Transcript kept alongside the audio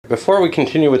Before we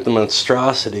continue with the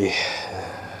monstrosity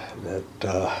that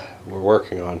we're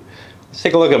working on, let's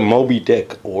take a look at Moby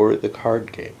Dick, or the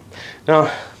card game. Now,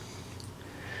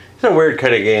 it's a weird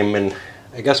kind of game, and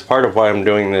I guess part of why I'm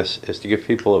doing this is to give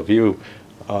people a view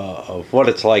of what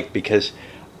it's like, because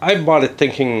I bought it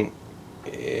thinking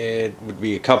it would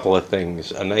be a couple of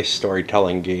things: a nice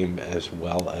storytelling game as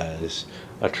well as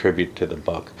a tribute to the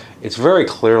book. It's very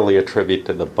clearly a tribute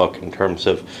to the book in terms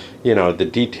of, you know, the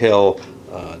detail,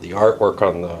 the artwork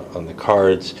on the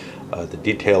cards, the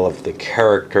detail of the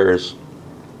characters.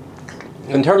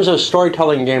 In terms of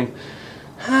storytelling game,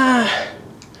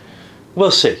 we'll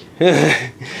see.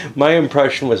 My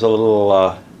impression was a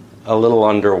little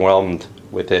underwhelmed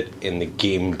with it in the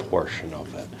game portion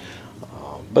of it,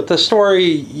 but the story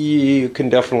you can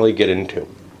definitely get into.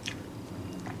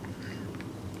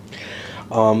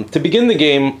 To begin the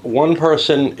game, one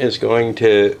person is going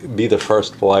to be the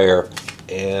first player,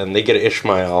 and they get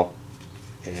Ishmael,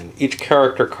 and each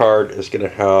character card is going to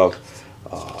have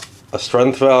a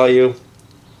strength value,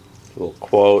 a little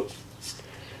quote,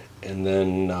 and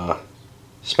then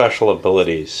special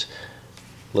abilities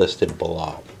listed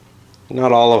below.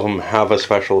 Not all of them have a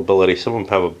special ability. Some of them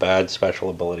have a bad special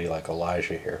ability, like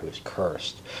Elijah here, who's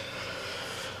cursed.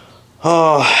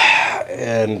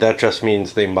 And that just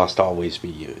means they must always be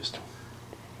used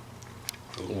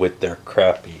with their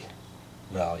crappy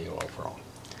value overall.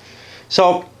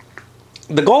 So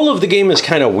the goal of the game is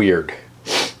kind of weird,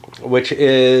 which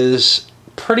is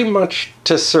pretty much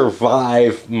to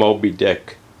survive Moby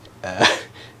Dick.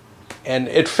 And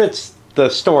it fits the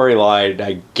storyline,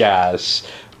 I guess,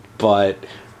 but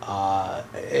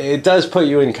it does put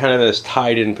you in kind of this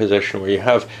tied-in position where you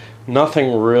have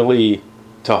nothing really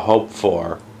to hope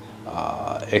for,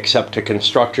 except to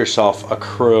construct yourself a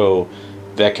crew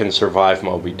that can survive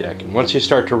Moby Dick. And once you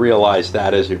start to realize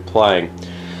that as you're playing,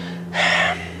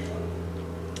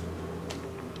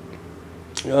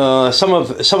 some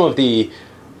of the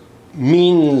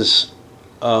means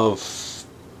of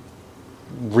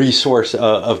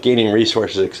gaining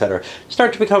resources, etc.,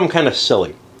 start to become kind of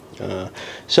silly.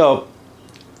 So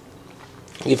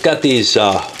you've got these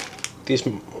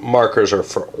markers are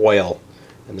for oil,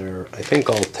 and they're, I think,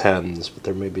 all 10s, but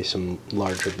there may be some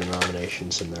larger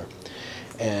denominations in there.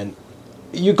 And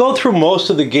you go through most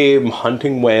of the game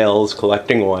hunting whales,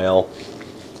 collecting oil,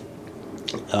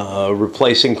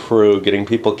 replacing crew, getting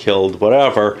people killed,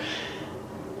 whatever.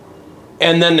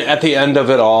 And then at the end of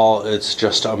it all, it's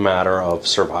just a matter of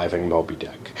surviving Moby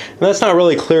Dick. And that's not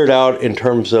really cleared out in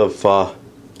terms of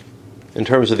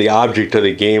the object of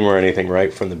the game or anything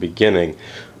right from the beginning.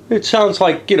 It sounds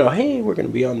like, you know, hey, we're going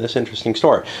to be on this interesting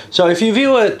story. So if you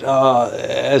view it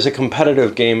as a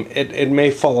competitive game, it may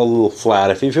fall a little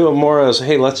flat. If you view it more as,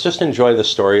 hey, let's just enjoy the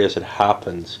story as it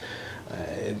happens,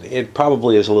 it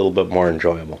probably is a little bit more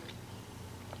enjoyable.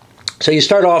 So you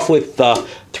start off with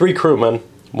 3 crewmen,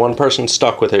 one person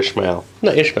stuck with Ishmael.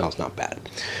 No, Ishmael's not bad.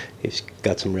 He's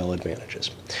got some real advantages.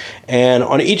 And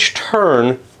on each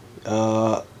turn,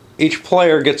 each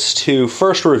player gets to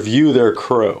first review their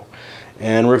crew.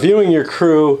 And reviewing your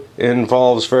crew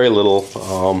involves very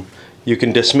little. You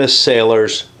can dismiss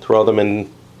sailors, throw them in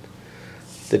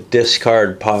the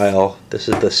discard pile. This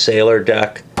is the sailor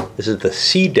deck. This is the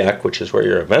sea deck, which is where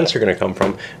your events are going to come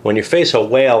from. When you face a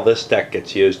whale, this deck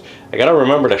gets used. I got to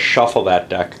remember to shuffle that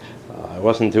deck. I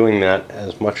wasn't doing that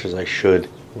as much as I should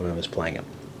when I was playing it.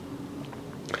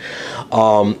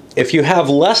 If you have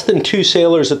less than 2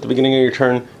 sailors at the beginning of your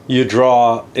turn, you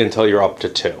draw until you're up to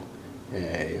 2.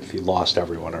 If you lost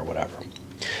everyone or whatever.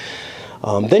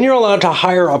 Then you're allowed to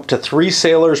hire up to 3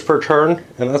 sailors per turn,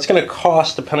 and that's going to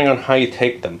cost depending on how you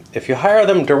take them. If you hire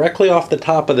them directly off the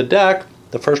top of the deck,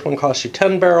 the first one costs you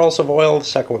 10 barrels of oil, the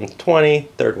second one 20,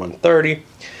 third one 30.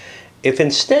 If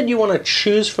instead you want to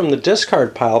choose from the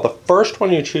discard pile, the first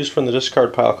one you choose from the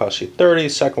discard pile costs you 30, the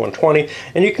second one 20,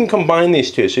 and you can combine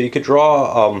these two. So you could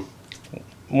draw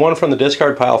one from the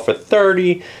discard pile for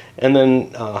 30, and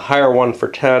then hire one for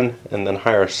 10, and then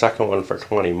hire a second one for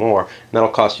 20 more. And that'll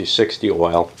cost you 60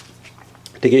 oil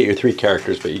to get your 3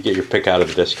 characters, but you get your pick out of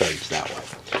the discards that way.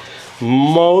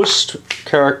 Most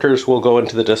characters will go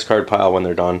into the discard pile when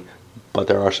they're done, but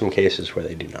there are some cases where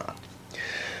they do not.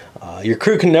 Your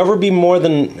crew can never be more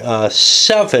than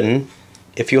 7.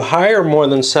 If you hire more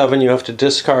than 7, you have to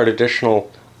discard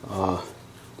additional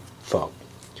folk.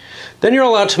 Then you're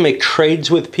allowed to make trades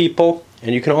with people,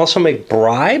 and you can also make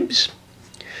bribes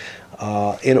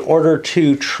in order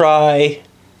to try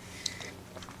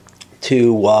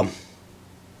to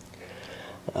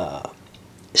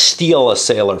steal a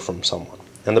sailor from someone.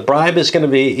 And the bribe is going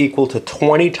to be equal to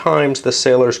 20 times the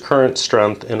sailor's current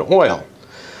strength in oil.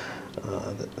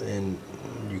 and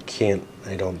you can't,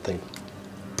 I don't think,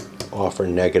 offer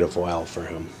negative oil for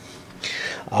him.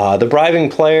 The bribing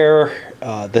player,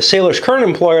 the sailor's current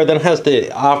employer, then has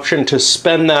the option to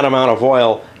spend that amount of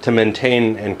oil to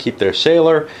maintain and keep their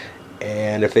sailor,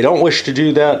 and if they don't wish to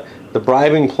do that, the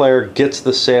bribing player gets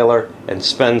the sailor and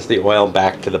spends the oil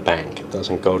back to the bank. It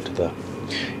doesn't go to the,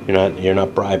 you're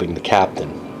not bribing the captain.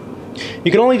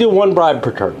 You can only do one bribe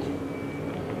per turn.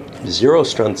 0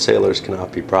 strength sailors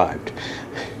cannot be bribed.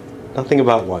 Nothing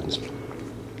about ones.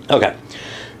 Okay.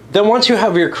 Then once you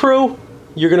have your crew,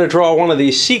 you're going to draw one of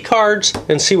these sea cards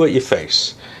and see what you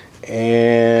face.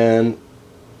 And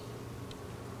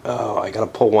oh, I got to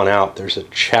pull one out. There's a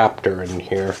chapter in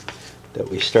here that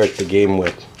we start the game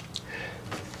with.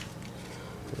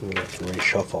 I'm going to have to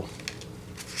reshuffle.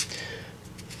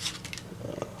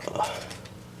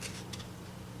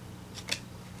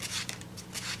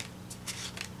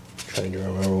 Trying to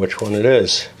remember which one it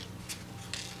is.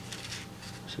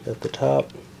 So at the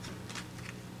top.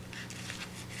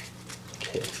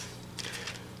 Okay.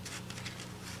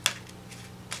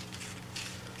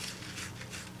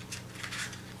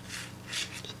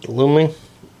 Just looming.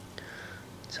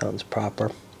 Sounds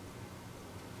proper.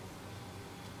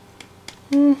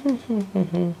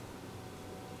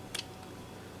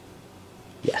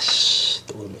 Yes,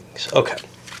 the loomings. Okay.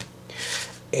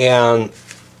 And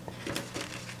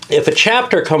if a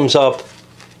chapter comes up,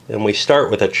 and we start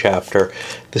with a chapter,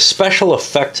 the special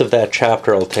effects of that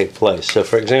chapter will take place. So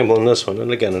for example, in this one,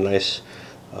 and again, a nice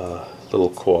little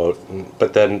quote,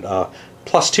 but then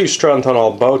 +2 strength on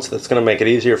all boats. That's going to make it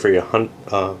easier for you to hunt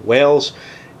whales.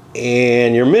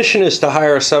 And your mission is to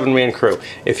hire a 7-man crew.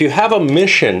 If you have a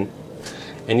mission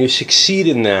and you succeed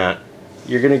in that,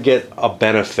 you're going to get a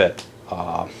benefit,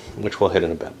 which we'll hit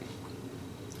in a bit.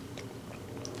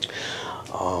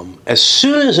 As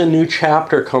soon as a new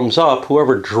chapter comes up,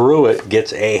 whoever drew it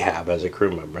gets Ahab as a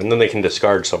crew member, and then they can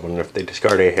discard someone. If they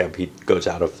discard Ahab, he goes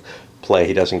out of play.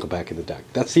 He doesn't go back in the deck.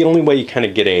 That's the only way you kind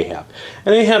of get Ahab.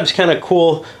 And Ahab's kind of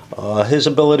cool. His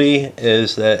ability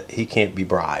is that he can't be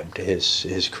bribed.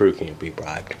 His crew can't be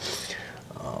bribed.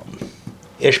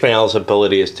 Ishmael's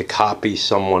ability is to copy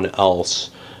someone else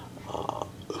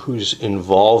who's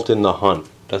involved in the hunt.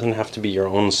 Doesn't have to be your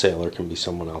own sailor, can be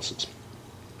someone else's.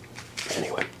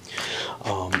 Anyway,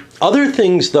 other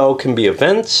things though can be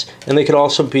events, and they could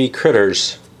also be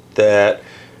critters that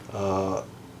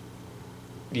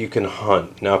you can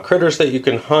hunt. Now, critters that you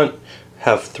can hunt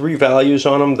have 3 values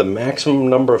on them: the maximum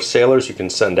number of sailors you can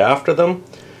send after them,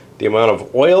 the amount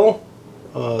of oil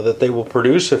that they will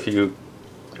produce if you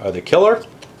are the killer,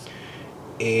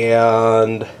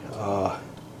 and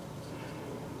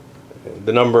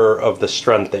the number of the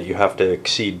strength that you have to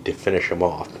exceed to finish them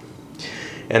off.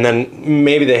 And then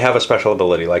maybe they have a special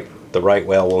ability, like the right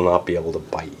whale will not be able to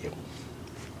bite you.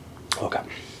 Okay.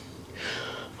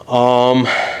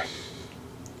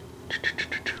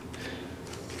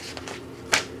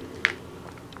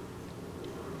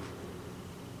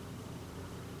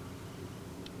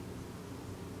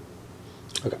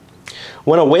 Okay.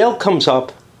 When a whale comes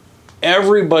up,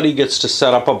 everybody gets to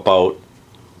set up a boat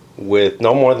with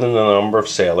no more than the number of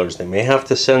sailors. They may have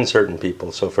to send certain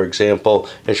people. So for example,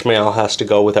 Ishmael has to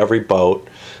go with every boat.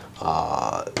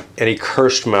 Any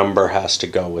cursed member has to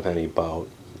go with any boat.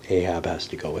 Ahab has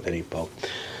to go with any boat.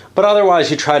 But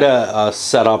otherwise, you try to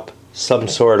set up some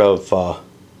sort of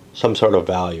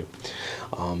value.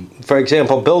 For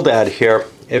example, Bildad here,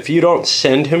 if you don't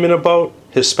send him in a boat,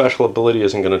 his special ability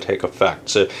isn't going to take effect.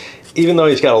 So even though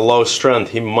he's got a low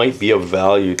strength, he might be of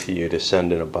value to you to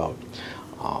send in a boat.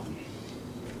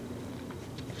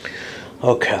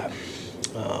 Okay.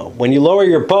 When you lower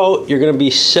your boat, you're going to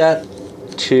be set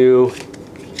to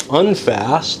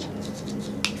unfast,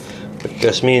 which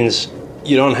just means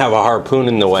you don't have a harpoon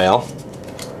in the whale.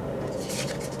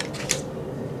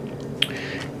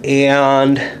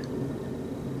 And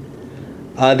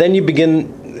then you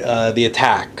begin the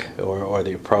attack or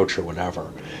the approach or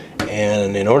whatever.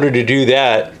 And in order to do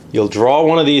that, you'll draw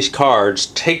one of these cards,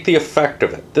 take the effect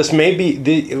of it. This may be,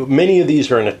 many of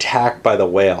these are an attack by the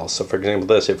whale. So for example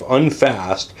this, if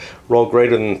unfast, roll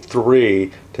greater than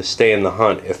 3 to stay in the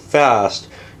hunt. If fast,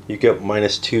 you get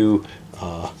 -2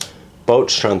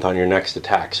 boat strength on your next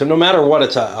attack. So no matter what,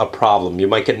 it's a problem. You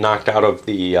might get knocked out of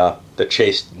the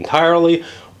chase entirely,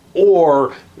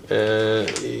 or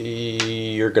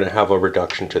you're going to have a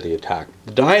reduction to the attack.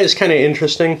 The die is kind of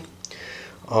interesting.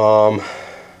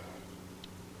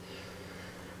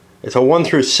 It's a 1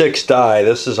 through 6 die.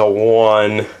 This is a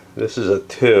 1. This is a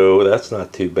 2. That's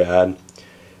not too bad.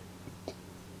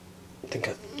 I think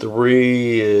a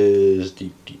 3 is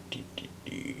D.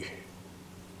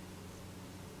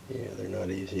 Yeah,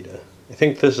 easy to... I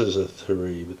think this is a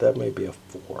 3, but that may be a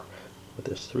 4. But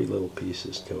there's 3 little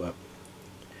pieces to it.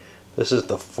 This is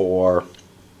the 4.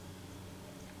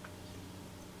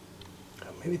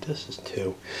 Maybe this is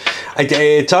 2.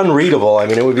 It's unreadable. I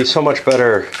mean, it would be so much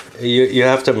better. You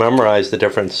have to memorize the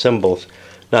different symbols.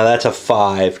 Now that's a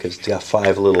 5 because it's got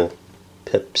 5 little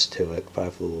pips to it,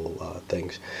 5 little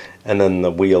things. And then the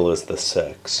wheel is the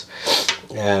 6.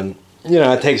 And, you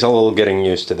know, it takes a little getting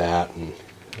used to that, and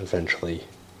eventually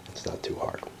it's not too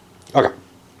hard. Okay.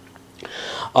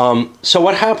 So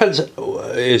what happens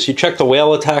is you check the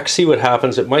whale attack, see what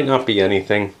happens. It might not be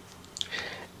anything.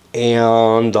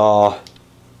 And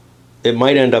it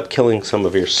might end up killing some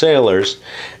of your sailors.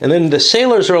 And then the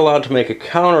sailors are allowed to make a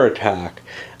counterattack.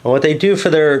 And what they do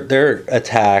for their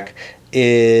attack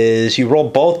is you roll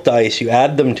both dice, you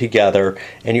add them together,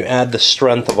 and you add the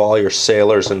strength of all your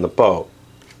sailors in the boat.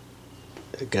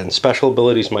 Again, special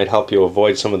abilities might help you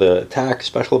avoid some of the attacks.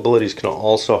 Special abilities can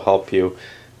also help you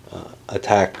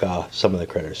attack some of the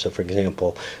critters. So for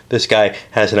example, this guy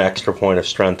has an extra point of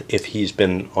strength if he's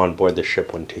been on board the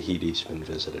ship when Tahiti's been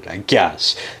visited, I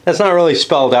guess. That's not really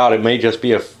spelled out. It may just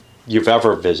be if you've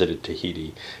ever visited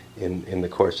Tahiti in the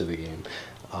course of the game.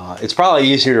 It's probably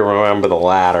easier to remember the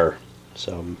latter,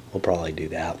 so we'll probably do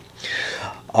that.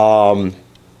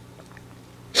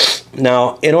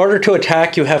 Now, in order to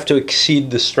attack, you have to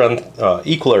exceed the strength,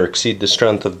 equal or exceed the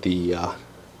strength of the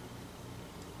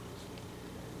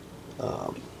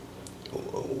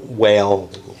whale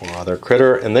or other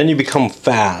critter, and then you become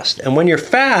fast. And when you're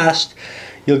fast,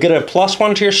 you'll get a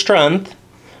 +1 to your strength,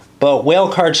 but whale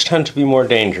cards tend to be more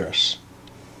dangerous.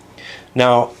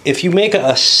 Now, if you make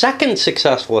a second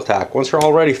successful attack, once you're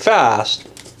already fast,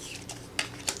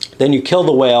 then you kill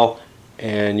the whale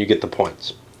and you get the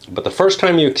points. But the first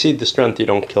time you exceed the strength, you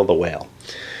don't kill the whale.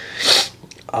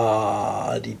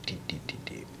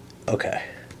 Okay.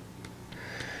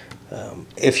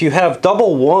 If you have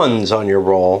double 1s on your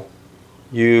roll,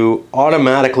 you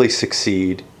automatically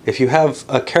succeed. If you have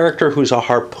a character who's a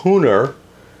harpooner,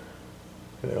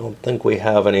 I don't think we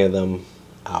have any of them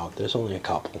out. There's only a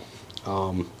couple.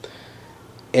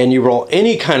 And you roll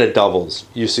any kind of doubles,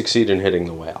 you succeed in hitting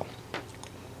the whale.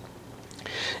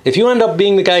 If you end up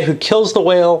being the guy who kills the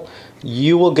whale,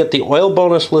 you will get the oil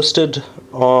bonus listed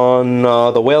on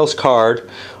the whale's card,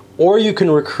 or you can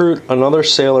recruit another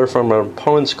sailor from an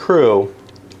opponent's crew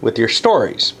with your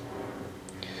stories.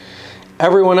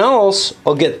 Everyone else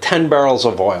will get 10 barrels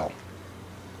of oil.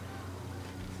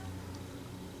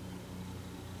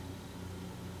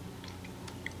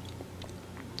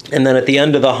 And then at the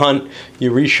end of the hunt,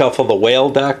 you reshuffle the whale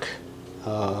deck.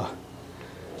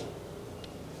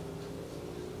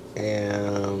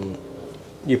 And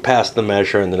you pass the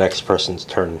measure and the next person's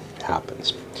turn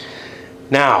happens.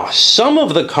 Now, some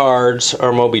of the cards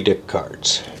are Moby Dick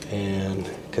cards. And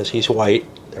because he's white,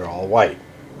 they're all white.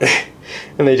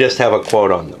 And they just have a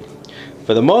quote on them.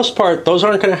 For the most part, those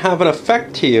aren't going to have an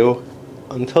effect to you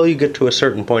until you get to a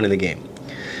certain point in the game.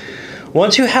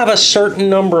 Once you have a certain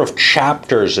number of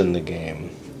chapters in the game,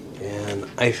 and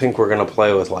I think we're going to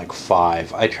play with like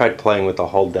 5. I tried playing with the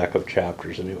whole deck of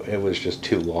chapters, and it was just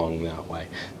too long that way.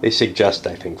 They suggest,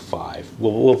 I think, 5.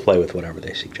 We'll play with whatever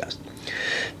they suggest.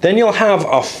 Then you'll have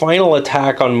a final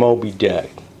attack on Moby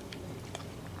Dick.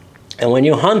 And when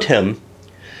you hunt him,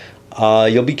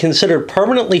 you'll be considered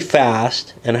permanently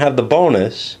fast and have the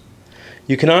bonus.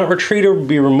 You cannot retreat or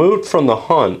be removed from the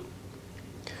hunt.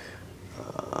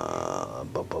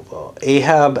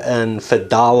 Ahab and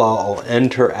Fedallah will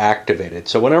enter activated.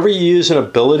 So whenever you use an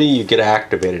ability, you get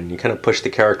activated and you kind of push the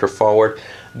character forward.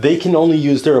 They can only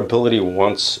use their ability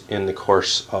once in the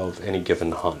course of any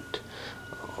given hunt,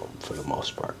 for the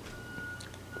most part.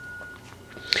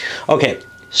 Okay,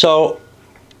 so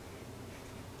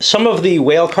some of the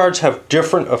whale cards have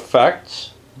different effects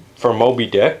for Moby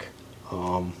Dick.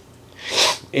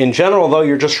 In general, though,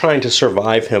 you're just trying to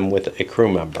survive him with a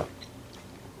crew member.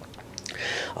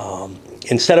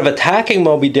 Instead of attacking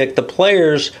Moby Dick, the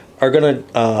players are going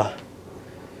to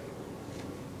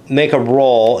make a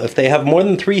roll. If they have more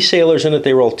than 3 sailors in it,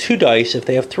 they roll 2 dice. If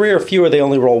they have 3 or fewer, they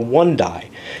only roll 1 die.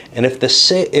 And if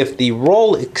the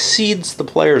roll exceeds the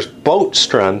player's boat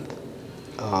strength,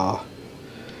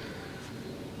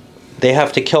 they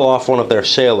have to kill off one of their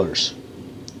sailors.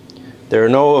 There are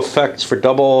no effects for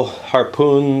double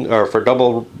harpoon or for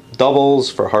doubles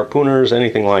for harpooners,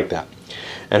 anything like that.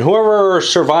 And whoever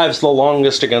survives the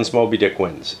longest against Moby Dick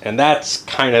wins. And that's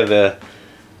kind of the,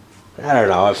 I don't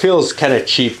know, it feels kind of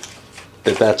cheap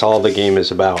that that's all the game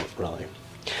is about, really.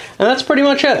 And that's pretty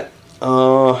much it.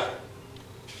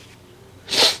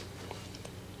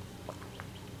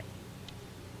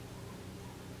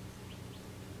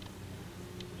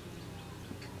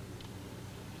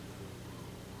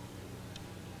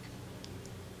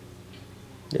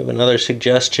 You have another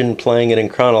suggestion, playing it in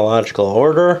chronological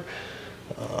order.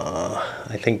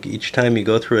 I think each time you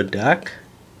go through a deck.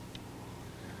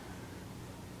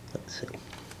 Let's see.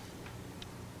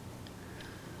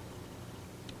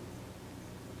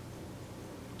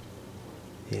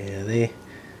 Yeah,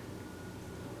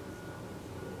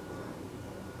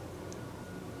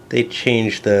 they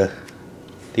changed the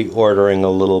ordering a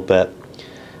little bit,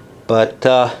 but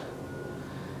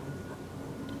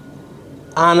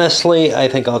honestly, I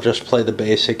think I'll just play the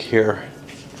basic here.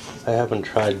 I haven't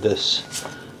tried this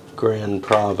Grand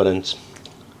Providence.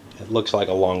 It looks like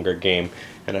a longer game,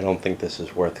 and I don't think this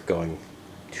is worth going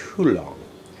too long.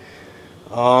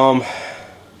 I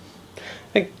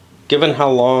think given how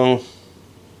long,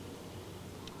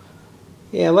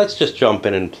 yeah, let's just jump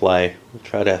in and play. We'll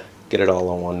try to get it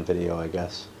all in one video, I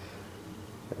guess.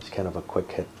 It's kind of a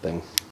quick hit thing.